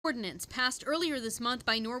Ordinance passed earlier this month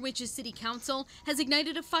by Norwich's city council has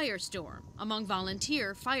ignited a firestorm among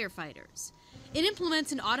volunteer firefighters. It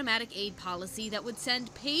implements an automatic aid policy that would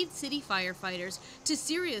send paid city firefighters to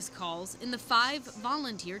serious calls in the 5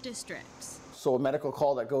 volunteer districts. So a medical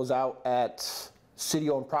call that goes out at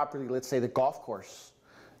city-owned property, let's say the golf course,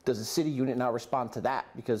 does the city unit now respond to that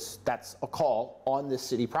because that's a call on this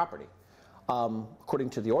city property? According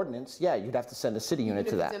to the ordinance, yeah, you'd have to send a city unit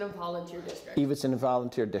to that. Even if it's in a volunteer district. Even if it's in a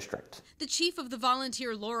volunteer district. The chief of the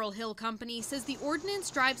volunteer Laurel Hill Company says the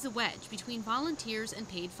ordinance drives a wedge between volunteers and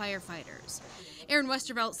paid firefighters. Aaron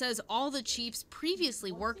Westervelt says all the chiefs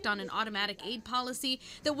previously worked on an automatic aid policy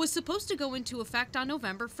that was supposed to go into effect on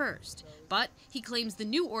November 1st. But he claims the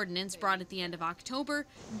new ordinance brought at the end of October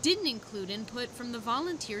didn't include input from the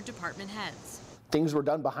volunteer department heads. Things were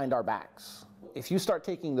done behind our backs. If you start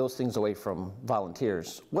taking those things away from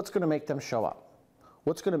volunteers, what's going to make them show up?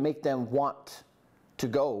 What's going to make them want to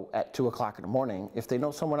go at 2 o'clock in the morning if they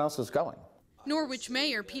know someone else is going? Norwich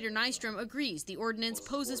Mayor Peter Nystrom agrees the ordinance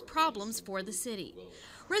poses problems for the city.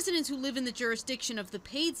 Residents who live in the jurisdiction of the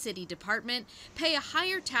paid city department pay a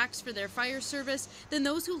higher tax for their fire service than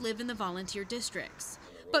those who live in the volunteer districts.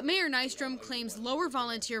 But Mayor Nystrom claims lower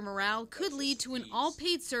volunteer morale could lead to an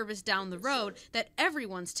all-paid service down the road that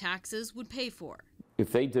everyone's taxes would pay for.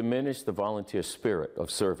 If they diminish the volunteer spirit of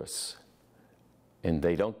service and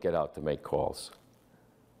they don't get out to make calls,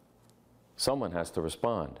 someone has to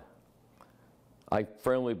respond. I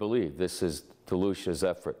firmly believe this is DeLucia's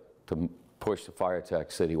effort to push the fire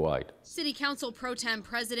tax citywide. City Council Pro Tem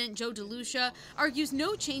President Joe DeLucia argues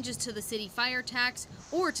no changes to the city fire tax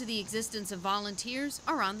or to the existence of volunteers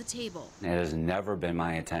are on the table. It has never been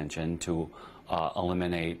my intention to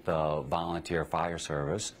eliminate the volunteer fire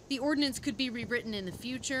service. The ordinance could be rewritten in the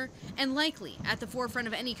future, and likely at the forefront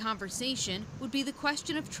of any conversation would be the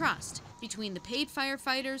question of trust between the paid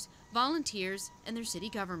firefighters, volunteers, and their city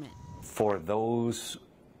government. For those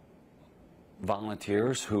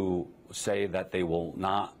volunteers who say that they will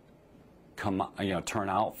not turn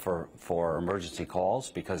out for emergency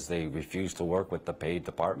calls because they refuse to work with the paid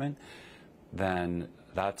department, then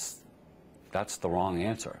that's the wrong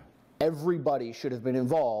answer. Everybody should have been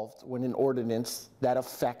involved when an ordinance that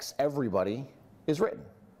affects everybody is written.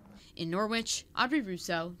 In Norwich, Audrey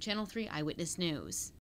Russo, Channel 3 Eyewitness News.